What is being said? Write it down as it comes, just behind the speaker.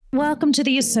Welcome to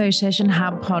the Association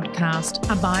Hub podcast,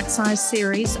 a bite-sized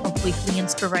series of weekly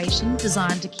inspiration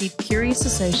designed to keep curious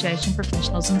association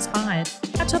professionals inspired.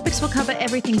 Our topics will cover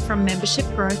everything from membership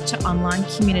growth to online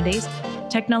communities,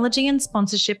 technology and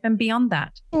sponsorship, and beyond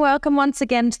that. Welcome once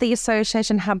again to the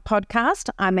Association Hub podcast.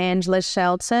 I'm Angela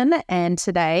Shelton, and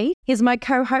today here's my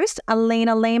co-host,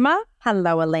 Alina Lima.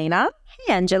 Hello, Alina.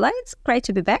 Hey, Angela. It's great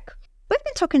to be back. We've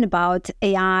been talking about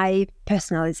AI,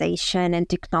 personalization, and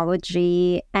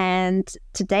technology, and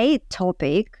today's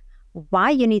topic, why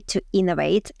you need to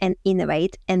innovate and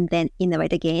then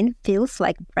innovate again, feels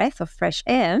like a breath of fresh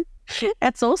air.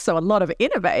 That's also a lot of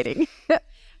innovating.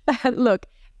 Look,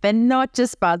 they're not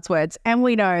just buzzwords, and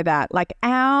we know that. Like,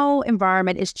 our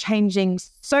environment is changing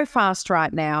so fast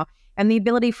right now, and the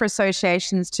ability for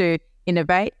associations to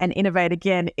innovate and innovate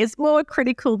again is more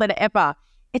critical than ever.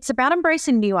 It's about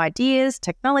embracing new ideas,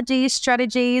 technologies,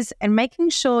 strategies, and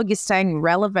making sure you're staying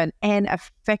relevant and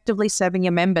effectively serving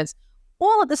your members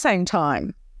all at the same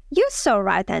time. You're so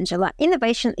right, Angela.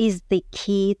 Innovation is the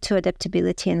key to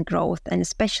adaptability and growth, and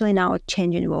especially in our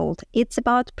changing world. It's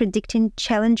about predicting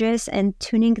challenges and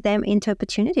tuning them into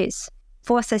opportunities.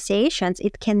 For associations,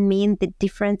 it can mean the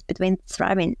difference between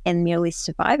thriving and merely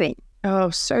surviving.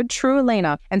 Oh, so true,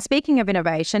 Alina. And speaking of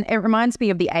innovation, it reminds me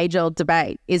of the age-old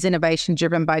debate. Is innovation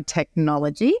driven by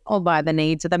technology or by the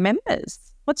needs of the members?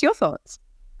 What's your thoughts?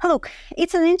 Look,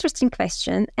 it's an interesting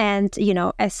question. And,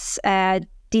 as a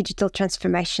digital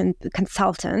transformation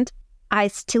consultant, I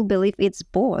still believe it's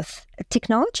both.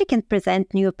 Technology can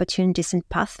present new opportunities and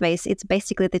pathways. It's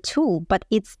basically the tool, but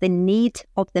it's the need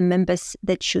of the members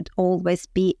that should always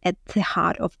be at the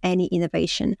heart of any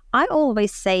innovation. I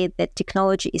always say that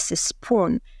technology is a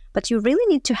spoon, but you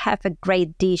really need to have a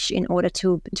great dish in order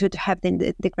to have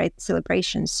the great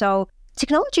celebration. So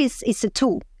technology is a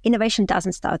tool. Innovation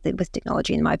doesn't start with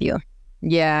technology, in my view.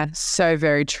 Yeah, so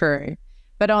very true.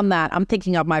 But on that, I'm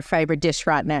thinking of my favorite dish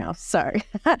right now. So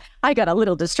I got a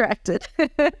little distracted.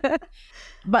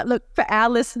 But look, for our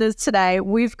listeners today,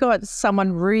 we've got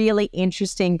someone really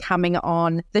interesting coming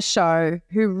on the show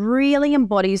who really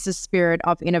embodies the spirit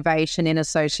of innovation in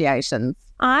associations.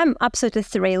 I'm absolutely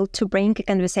thrilled to bring a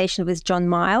conversation with John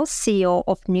Miles, CEO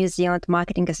of New Zealand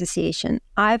Marketing Association.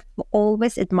 I've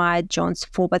always admired John's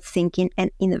forward-thinking and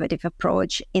innovative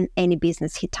approach in any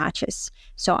business he touches.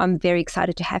 So I'm very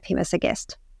excited to have him as a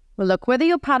guest. Well, look, whether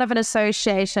you're part of an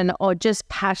association or just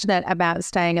passionate about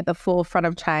staying at the forefront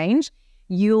of change,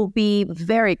 you'll be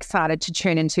very excited to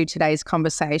tune into today's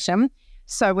conversation.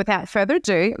 So without further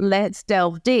ado, let's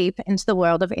delve deep into the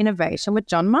world of innovation with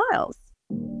John Miles.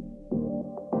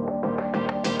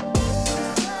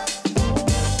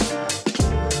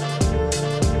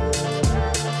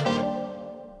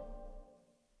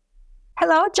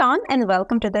 Hello, John, and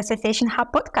welcome to the Association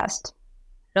Hub podcast.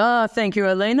 Thank you,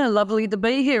 Alina. Lovely to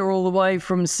be here all the way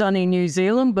from sunny New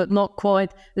Zealand, but not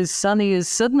quite as sunny as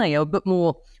Sydney, a bit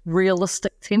more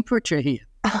realistic temperature here.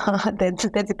 That's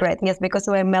great, yes, because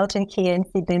we're melting here in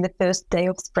Sydney the first day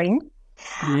of spring.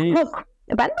 Yes. Look,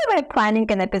 when we were planning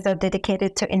an episode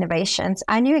dedicated to innovations,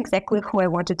 I knew exactly who I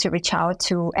wanted to reach out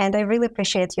to, and I really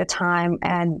appreciate your time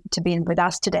and to being with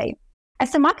us today.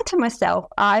 As a marketer myself,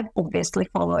 I obviously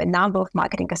follow a number of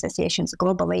marketing associations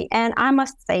globally, and I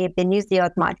must say the New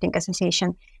Zealand Marketing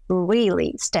Association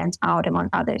really stands out among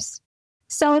others.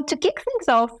 So to kick things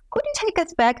off, could you take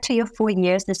us back to your 4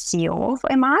 years as CEO of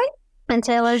MI and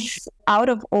tell us, out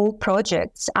of all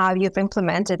projects you've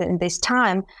implemented in this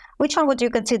time, which one would you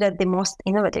consider the most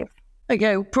innovative?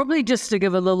 Okay, probably just to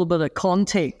give a little bit of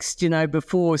context,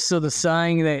 before sort of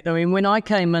saying that. I mean, when I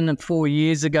came in 4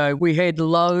 years ago, we had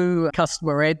low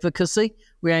customer advocacy.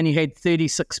 We only had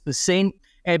 36%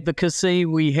 advocacy.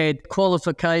 We had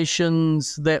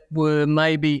qualifications that were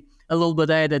maybe a little bit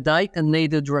out of date and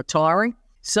needed retiring.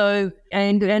 So,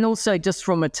 and also just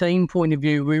from a team point of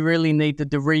view, we really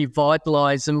needed to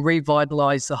revitalise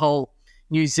the whole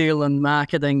New Zealand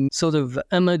marketing sort of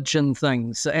image and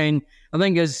things. And I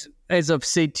think as I've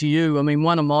said to you, I mean,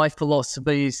 one of my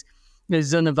philosophies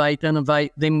is innovate,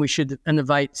 then we should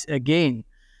innovate again.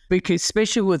 Because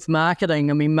especially with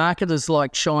marketing, I mean, marketers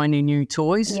like shiny new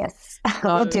toys. Yes,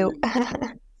 we do.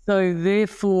 So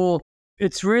therefore,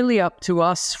 it's really up to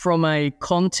us from a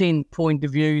content point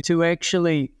of view to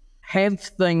actually have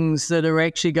things that are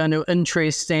actually going to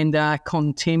interest and are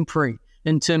contemporary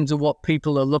in terms of what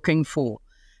people are looking for.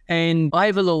 And I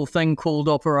have a little thing called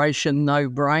Operation No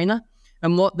Brainer.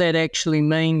 And what that actually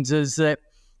means is that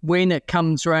when it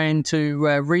comes around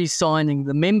to re-signing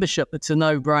the membership, it's a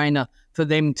no-brainer for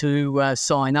them to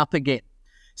sign up again.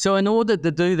 So in order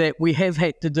to do that, we have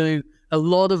had to do a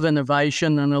lot of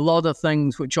innovation and a lot of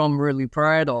things which I'm really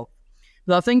proud of.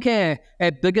 But I think our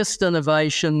biggest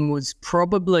innovation was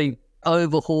probably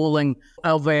overhauling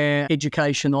of our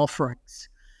education offerings.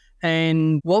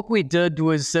 And what we did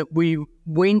was that we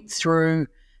went through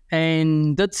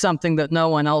and did something that no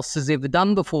one else has ever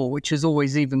done before, which is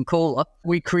always even cooler.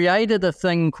 We created a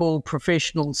thing called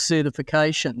professional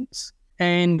certifications.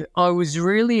 And I was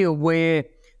really aware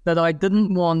that I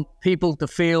didn't want people to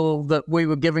feel that we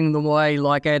were giving them away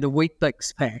like out of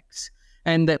Weet-Bix packs,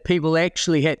 and that people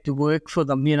actually had to work for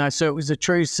them, so it was a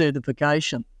true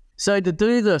certification. So to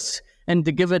do this and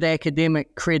to give it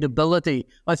academic credibility,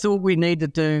 I thought we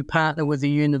needed to partner with a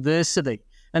university,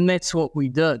 and that's what we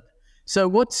did. So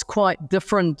what's quite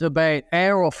different about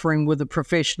our offering with a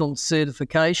professional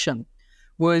certification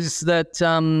was that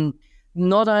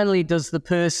not only does the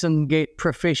person get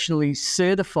professionally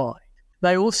certified,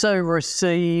 they also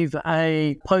receive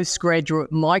a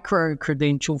postgraduate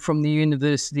micro-credential from the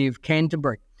University of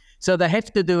Canterbury. So they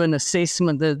have to do an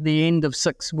assessment at the end of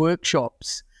 6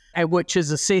 workshops, which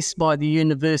is assessed by the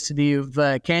University of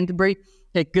Canterbury.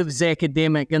 It gives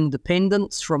academic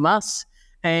independence from us,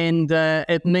 and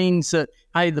it means that,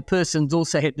 the person's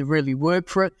also had to really work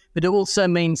for it, but it also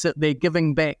means that they're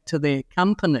giving back to their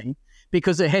company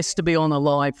because it has to be on a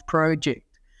live project.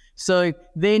 So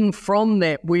then from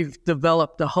that, we've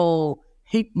developed a whole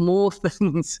heap more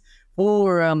things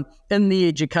for in the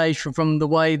education from the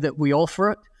way that we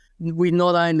offer it. We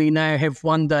not only now have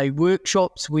one-day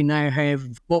workshops, we now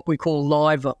have what we call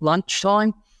live at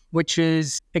lunchtime, which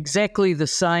is exactly the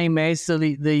same as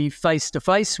the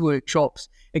face-to-face workshops,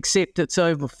 except it's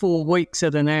over 4 weeks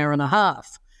at an hour and a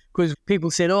half. Because people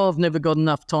said, I've never got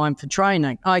enough time for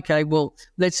training. Okay, well,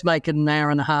 let's make it an hour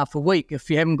and a half a week. If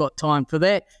you haven't got time for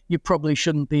that, you probably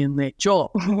shouldn't be in that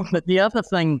job. But the other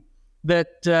thing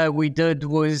that we did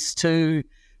was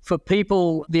for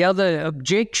people, the other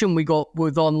objection we got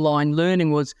with online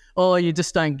learning was, you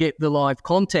just don't get the live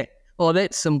contact.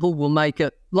 That's simple, we'll make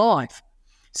it live.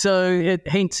 So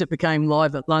hence it became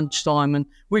live at lunchtime, and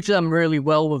we've done really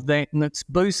well with that, and it's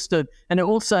boosted. And it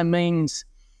also means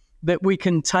that we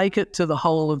can take it to the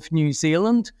whole of New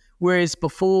Zealand, whereas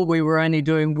before we were only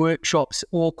doing workshops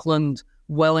Auckland,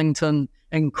 Wellington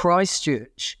and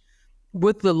Christchurch.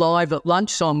 With the live at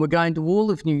lunchtime, we're going to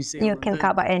all of New Zealand. You can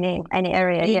cover any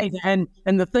area. Yes.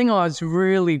 And the thing I was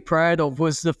really proud of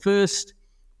was the first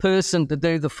person to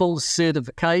do the full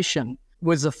certification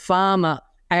was a farmer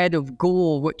out of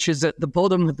Gore, which is at the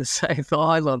bottom of the South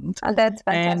Island. Oh, that's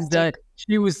fantastic. And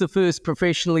she was the first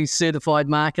professionally certified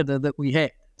marketer that we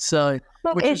had. So,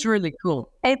 which is really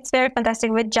cool. It's very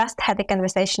fantastic. We just had a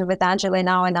conversation with Angela in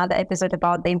another episode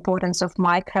about the importance of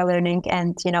micro-learning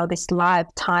and, this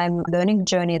lifetime learning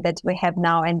journey that we have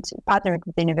now, and partnering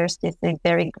with the university is a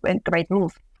very great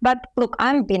move. But look,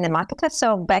 I'm being a marketer,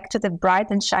 so back to the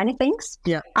bright and shiny things.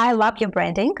 Yeah. I love your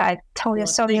branding. I told you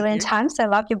so many times. I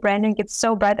love your branding. It's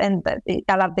so bright, and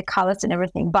I love the colors and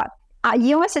everything. But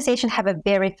your association have a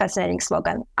very fascinating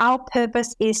slogan. Our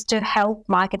purpose is to help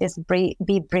marketers be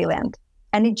brilliant.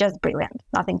 And it's just brilliant,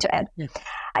 nothing to add. Yeah.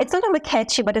 It's not only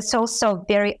catchy, but it's also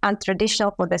very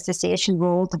untraditional for the association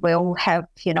world. We all have,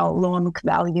 long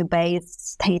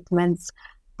value-based statements,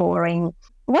 boring.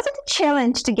 Was it a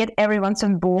challenge to get everyone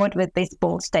on board with this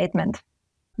bold statement?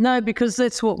 No, because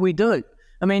that's what we do.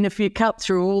 I mean, if you cut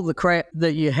through all the crap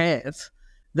that you have,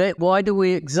 why do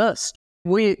we exist?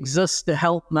 We exist to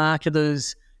help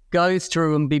marketers go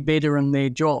through and be better in their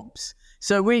jobs.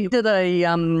 So we did a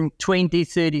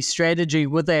 2030 strategy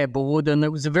with our board, and it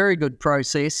was a very good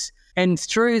process. And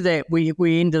through that,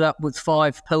 we ended up with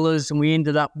 5 pillars, and we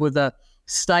ended up with a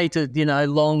stated,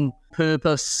 long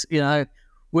purpose,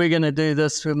 we're going to do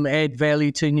this to add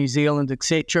value to New Zealand,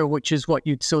 etc., which is what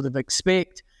you'd sort of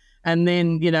expect. And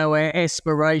then, our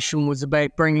aspiration was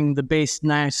about bringing the best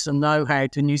nous and know-how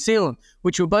to New Zealand,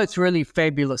 which were both really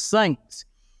fabulous things.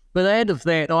 But out of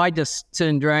that, I just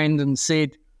turned around and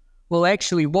said, well,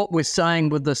 actually, what we're saying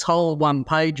with this whole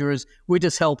one-pager is we're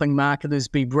just helping marketers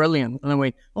be brilliant. And I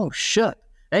went, oh, shit,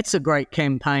 that's a great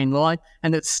campaign line,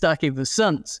 and it's stuck ever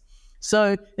since.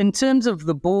 So in terms of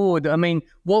the board, I mean,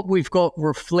 what we've got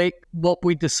reflect what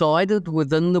we decided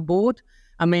within the board.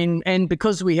 I mean, and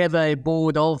because we have a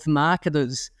board of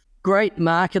marketers, great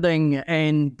marketing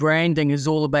and branding is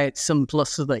all about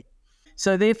simplicity.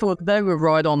 So therefore, they were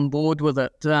right on board with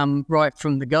it right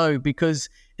from the go, because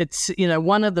it's,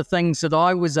 one of the things that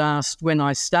I was asked when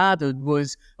I started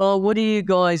was, what do you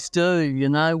guys do?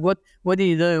 What do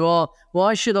you do?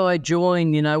 Why should I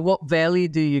join? What value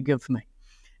do you give me?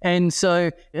 And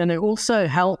it also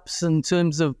helps in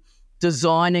terms of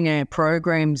designing our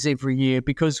programs every year,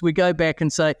 because we go back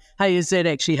and say, hey, is that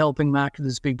actually helping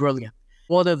marketers be brilliant?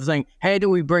 What are the things? How do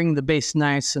we bring the best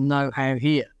nous and know-how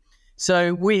here?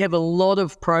 So we have a lot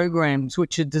of programs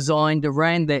which are designed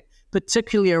around that,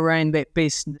 particularly around that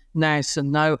best nous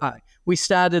and know-how. We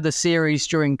started a series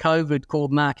during COVID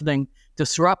called Marketing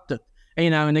Disrupted.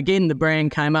 And again, the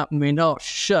brand came up and went, oh,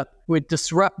 shit, we're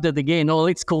disrupted again. Oh,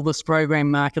 let's call this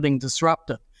program Marketing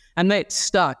Disrupted. And that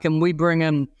stuck. And we bring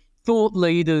in thought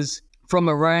leaders from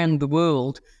around the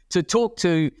world to talk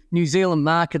to New Zealand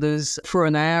marketers for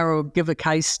an hour or give a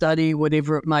case study,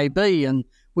 whatever it may be. And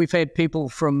we've had people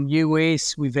from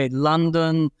US, we've had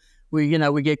London, we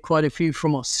get quite a few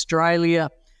from Australia.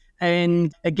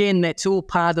 And again, that's all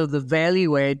part of the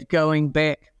value add going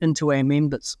back into our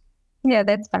members. Yeah,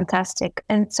 that's fantastic.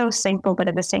 And so simple, but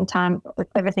at the same time,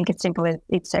 everything is simple,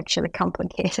 it's actually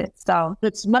complicated. So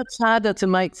it's much harder to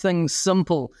make things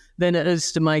simple than it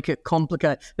is to make it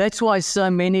complicated. That's why so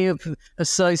many of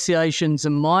associations,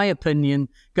 in my opinion,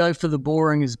 go for the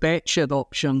boring as batshit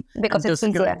option. Because it's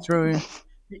easier.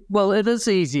 Well, it is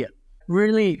easier.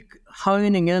 Really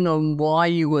honing in on why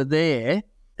you were there,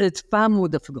 it's far more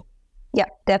difficult. Yeah,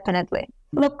 definitely.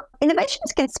 Look,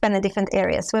 innovations can span in different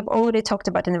areas. We've already talked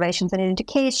about innovations in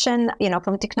education,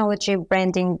 from technology,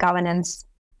 branding, governance.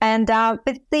 And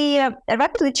with the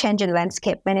rapidly changing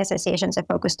landscape, many associations are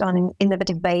focused on an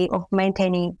innovative way of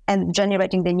maintaining and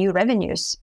generating the new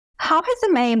revenues. How has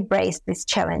MA embraced this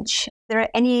challenge? Are there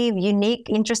any unique,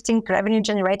 interesting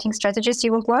revenue-generating strategies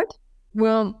you employed?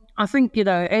 Well, I think,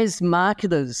 as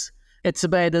marketers, it's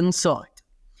about insight.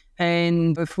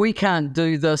 And if we can't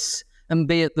do this and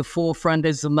be at the forefront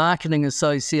as the marketing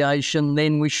association,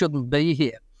 then we shouldn't be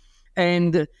here.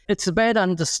 And it's about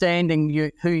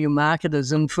understanding who your market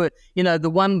is. And for, the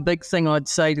one big thing I'd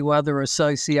say to other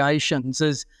associations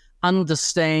is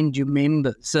understand your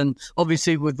members. And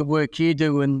obviously with the work you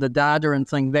do and the data and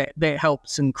thing, that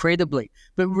helps incredibly.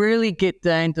 But really get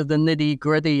down to the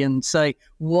nitty-gritty and say,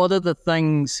 what are the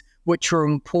things which are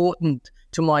important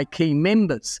to my key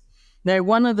members? Now,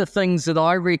 one of the things that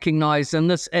I recognise, and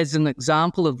this as an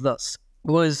example of this,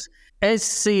 was as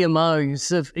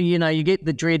CMOs, if you get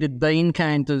the dreaded bean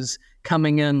counters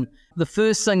coming in, the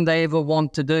first thing they ever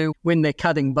want to do when they're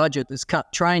cutting budget is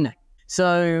cut training.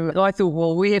 So I thought,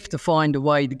 well, we have to find a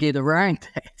way to get around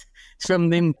that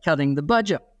from them cutting the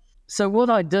budget. So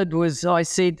what I did was I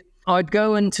said I'd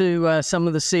go into some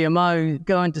of the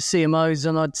CMOs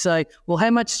and I'd say, well,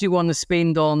 how much do you want to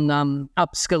spend on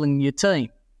upskilling your team?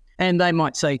 And they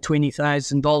might say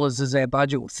 $20,000 is our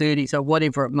budget, or $30,000, so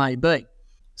whatever it may be.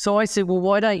 So I said, well,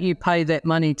 why don't you pay that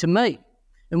money to me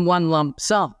in one lump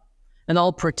sum, and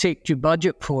I'll protect your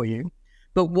budget for you.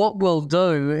 But what we'll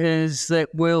do is that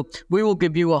we will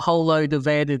give you a whole load of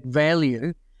added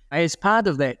value as part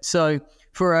of that. So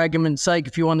for argument's sake,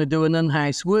 if you want to do an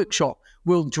in-house workshop,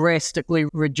 we'll drastically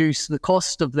reduce the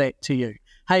cost of that to you.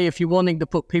 Hey, if you're wanting to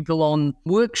put people on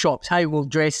workshops, hey, we'll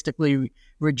drastically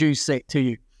reduce that to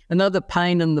you. Another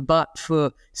pain in the butt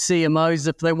for CMOs,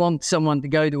 if they want someone to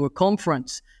go to a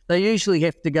conference, they usually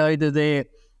have to go to their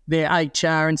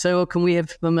HR and say, oh, can we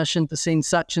have permission to send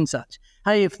such and such?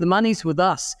 Hey, if the money's with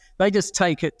us, they just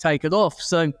take it off.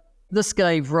 So this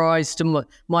gave rise to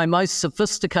my most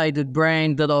sophisticated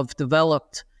brand that I've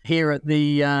developed here at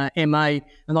the MA,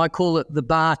 and I call it the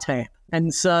bar tab.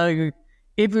 And so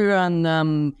everyone,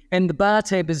 and the bar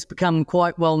tab has become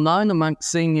quite well known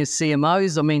amongst senior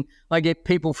CMOs. I mean, I get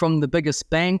people from the biggest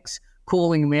banks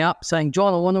calling me up saying,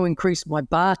 John, I want to increase my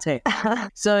bar tab.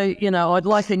 So, I'd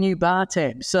like a new bar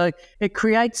tab. So it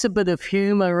creates a bit of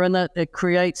humour in it. It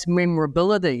creates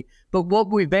memorability. But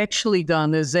what we've actually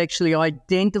done is actually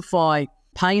identify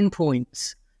pain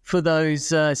points for those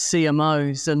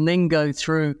CMOs and then go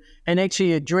through and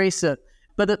actually address it.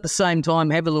 But at the same time,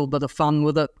 have a little bit of fun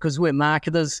with it because we're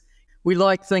marketers. We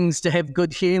like things to have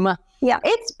good humour. Yeah,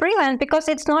 it's brilliant because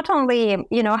it's not only,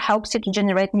 helps you to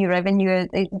generate new revenue,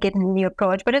 get a new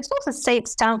approach, but it also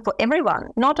saves time for everyone,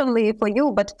 not only for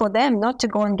you, but for them not to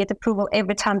go and get approval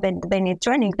every time they need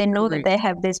training. They know that they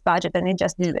have this budget and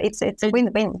it's a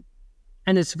win-win.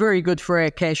 And it's very good for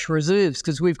our cash reserves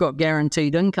because we've got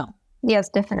guaranteed income. Yes,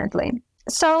 definitely.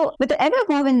 So with the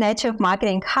ever-evolving nature of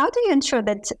marketing, how do you ensure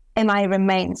that MI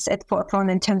remains at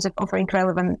forefront in terms of offering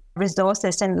relevant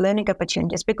resources and learning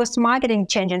opportunities? Because marketing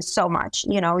changes so much.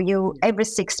 Every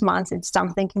 6 months, it's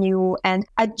something new. And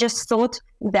I just thought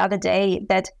the other day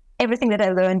that everything that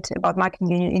I learned about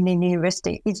marketing in the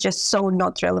university is just so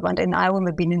not relevant. And I've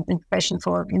only been in profession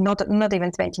for not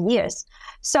even 20 years.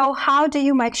 So how do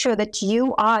you make sure that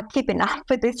you are keeping up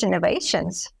with these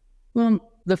innovations? Well,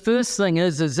 the first thing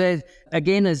is that,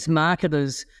 again, as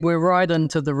marketers, we're right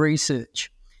into the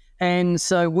research. And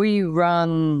so we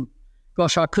run,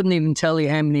 gosh, I couldn't even tell you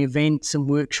how many events and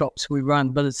workshops we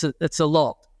run, but it's a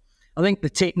lot. I think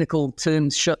the technical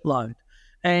term's shitload.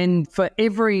 And for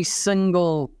every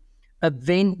single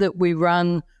event that we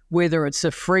run, whether it's a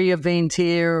free event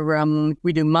here,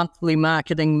 we do monthly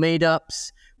marketing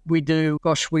meetups.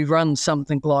 We run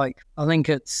something like, I think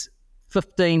it's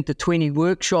 15 to 20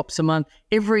 workshops a month.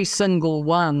 Every single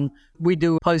one, we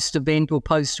do post-event or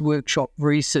post-workshop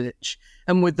research.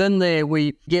 And within there,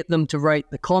 we get them to rate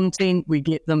the content. We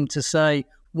get them to say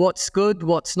what's good,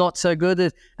 what's not so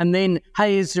good. And then,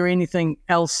 hey, is there anything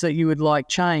else that you would like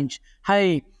changed?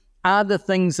 Hey, are the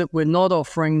things that we're not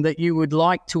offering that you would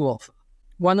like to offer?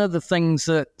 One of the things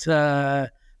that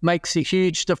makes a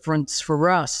huge difference for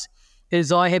us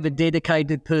is I have a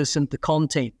dedicated person to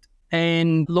content.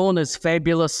 And Lorna's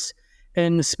fabulous,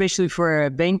 and especially for our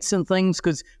events and things,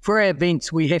 because for our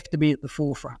events, we have to be at the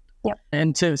forefront. Yep.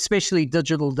 And especially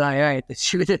Digital Day 8,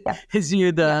 as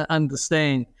you'd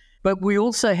understand. But we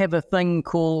also have a thing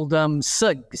called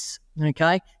SIGs,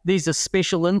 okay? These are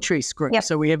special interest groups. Yep.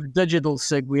 So we have a digital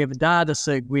SIG, we have a data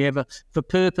SIG, we have a for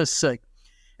purpose SIG.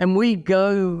 And we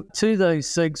go to those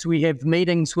SIGs, we have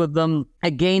meetings with them,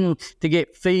 again, to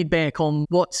get feedback on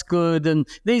what's good. And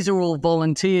these are all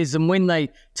volunteers. And when they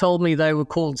told me they were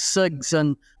called SIGs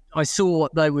and I saw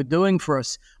what they were doing for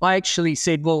us, I actually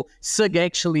said, well, SIG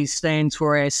actually stands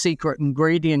for our secret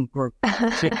ingredient group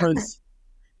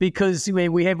because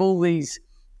we have all these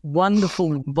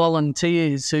wonderful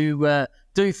volunteers who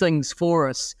do things for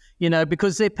us,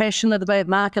 because they're passionate about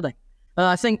marketing.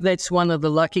 I think that's one of the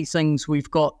lucky things we've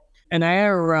got in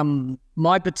our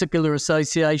my particular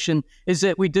association is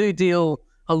that we do deal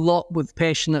a lot with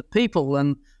passionate people,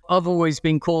 and I've always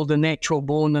been called a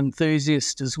natural-born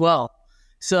enthusiast as well.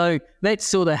 So that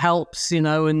sort of helps, and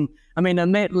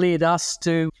that led us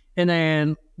to, in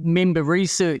our member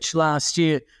research last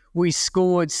year, we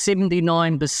scored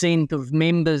 79% of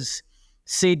members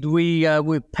said we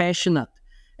were passionate.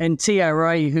 And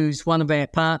TRA, who's one of our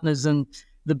partners and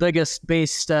the biggest,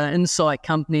 best insight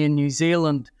company in New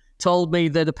Zealand, told me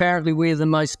that apparently we're the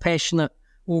most passionate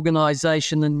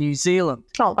organisation in New Zealand.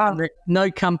 Oh, wow. No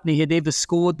company had ever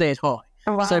scored that high.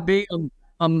 Oh, wow. So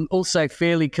I'm also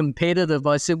fairly competitive.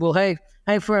 I said, well, hey,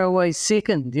 for our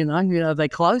second, are they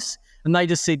close? And they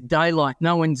just said daylight.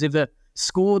 No one's ever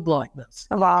scored like this.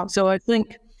 Oh, wow. So I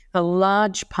think a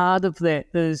large part of that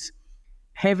is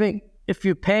if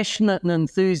you're passionate and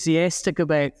enthusiastic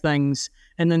about things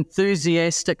and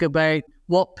enthusiastic about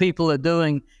what people are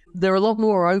doing, they're a lot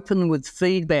more open with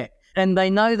feedback. And they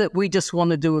know that we just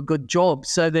want to do a good job,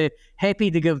 so they're happy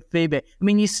to give feedback. I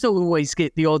mean, you still always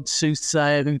get the odd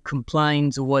soothsayer who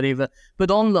complains or whatever,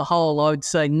 but on the whole, I would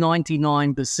say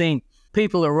 99%.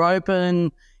 People are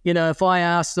open. If I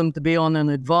ask them to be on an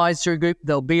advisory group,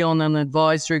 they'll be on an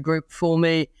advisory group for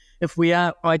me. If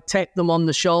I tap them on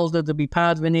the shoulder to be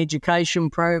part of an education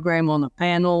program, on a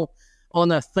panel,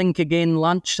 on a Think Again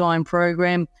lunchtime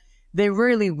program, they're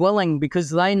really willing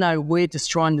because they know we're just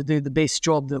trying to do the best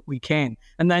job that we can.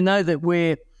 And they know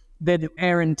that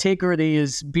our integrity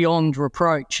is beyond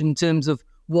reproach in terms of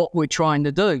what we're trying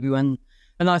to do. And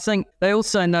I think they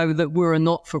also know that we're a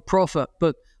not-for-profit,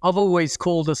 but I've always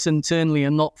called us internally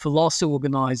a not-for-loss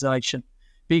organisation,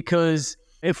 because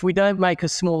if we don't make a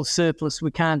small surplus,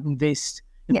 we can't invest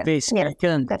back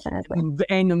in. Definitely.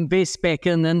 And invest back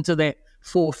into that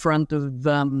forefront of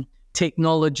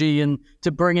technology and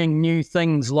to bringing new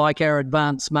things like our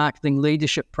advanced marketing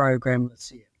leadership program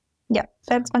this year. Yeah,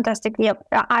 that's fantastic. Yeah,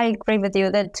 I agree with you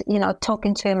that,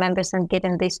 talking to your members and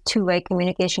getting this two-way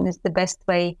communication is the best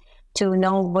way to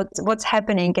know what's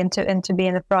happening and to be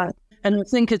in the front. And I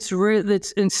think it's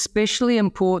especially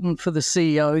important for the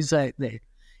CEOs out there.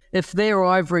 If they're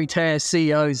ivory tower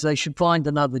CEOs, they should find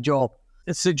another job.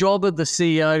 It's the job of the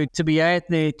CEO to be out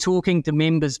there talking to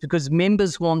members, because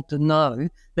members want to know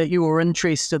that you are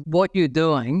interested in what you're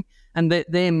doing and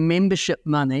that their membership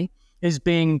money is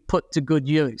being put to good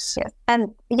use. Yes.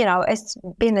 And, as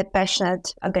being a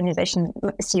passionate organization,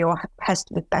 CEO has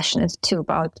to be passionate too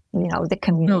about, the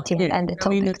community and the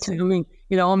topic.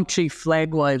 I'm chief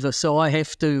flag waver, so I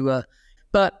have to,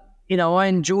 but I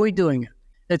enjoy doing it.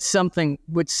 It's something,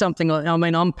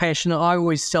 I'm passionate. I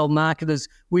always tell marketers,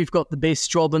 we've got the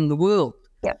best job in the world.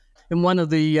 Yeah. In one of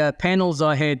the panels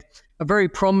I had, a very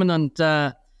prominent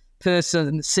person,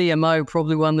 CMO,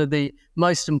 probably one of the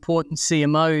most important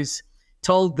CMOs,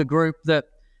 told the group that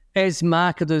as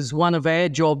marketers, one of our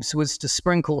jobs was to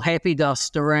sprinkle happy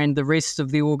dust around the rest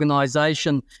of the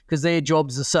organisation because their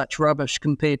jobs are such rubbish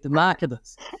compared to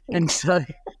marketers. And so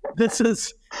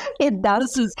it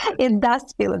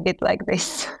does feel a bit like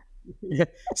this. Yeah.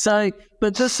 So,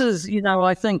 but this is,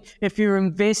 I think if you're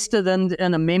invested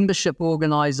in a membership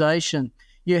organisation,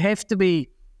 you have to be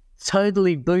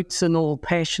totally boots and all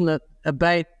passionate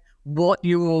about what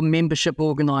your membership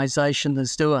organisation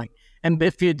is doing. And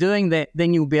if you're doing that,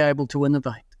 then you'll be able to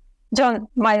innovate. John,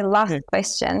 my last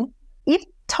question. If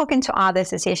talking to other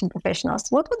association professionals,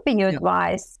 what would be your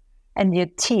advice and your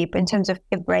tip in terms of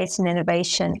embracing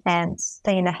innovation and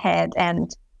staying ahead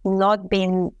and not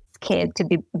being scared to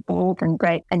be bold and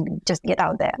great and just get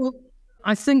out there? Well,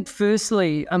 I think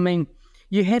firstly,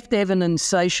 you have to have an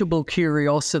insatiable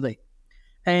curiosity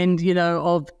and,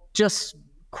 of just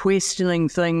questioning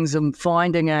things and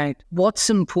finding out what's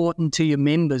important to your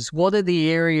members. What are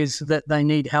the areas that they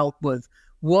need help with?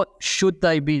 What should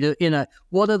they be doing?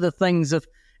 What are the things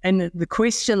and the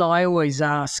question I always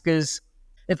ask is,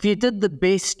 if you did the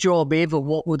best job ever,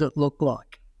 what would it look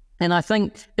like? And I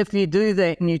think if you do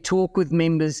that and you talk with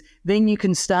members, then you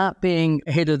can start being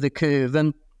ahead of the curve.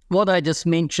 And what I just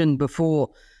mentioned before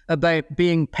about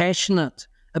being passionate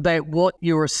about what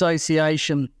your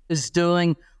association is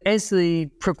doing as the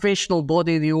professional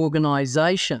body of the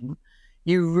organisation,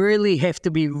 you really have to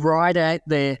be right out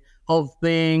there of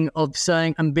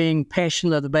saying and being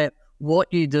passionate about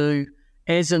what you do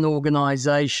as an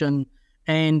organisation.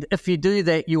 And if you do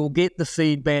that, you'll get the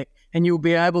feedback and you'll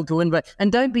be able to innovate.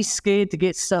 And don't be scared to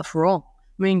get stuff wrong.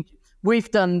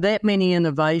 We've done that many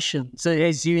innovations,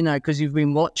 as you know, because you've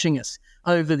been watching us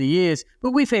over the years,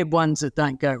 but we've had ones that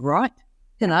don't go right,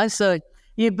 so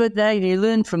but you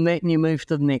learn from that and you move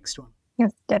to the next one.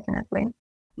 Yes, definitely.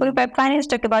 Well, by planning to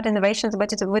talk about innovations,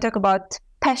 but we talk about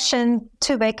passion,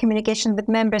 two-way communication with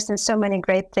members and so many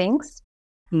great things.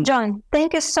 John,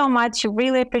 thank you so much.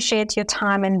 Really appreciate your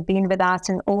time and being with us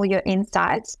and all your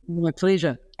insights. My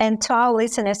pleasure. And to our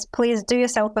listeners, please do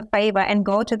yourself a favor and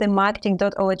go to the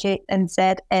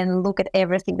marketing.org.nz and look at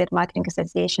everything that marketing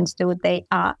associations do. They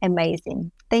are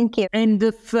amazing. Thank you. And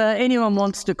if anyone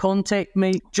wants to contact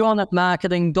me,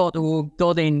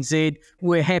 john@marketing.org.nz,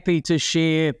 we're happy to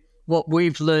share what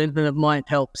we've learned and it might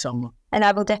help someone. And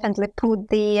I will definitely put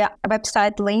the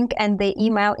website link and the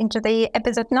email into the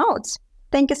episode notes.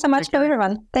 Thank you so much for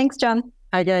everyone. Thanks, John.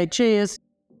 Okay, cheers.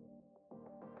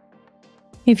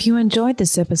 If you enjoyed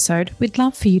this episode, we'd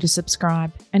love for you to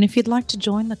subscribe. And if you'd like to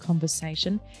join the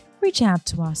conversation, reach out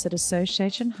to us at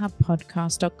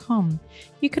associationhubpodcast.com.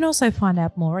 You can also find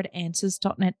out more at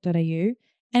answers.net.au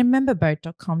and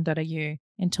memberboat.com.au.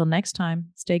 Until next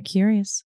time, stay curious.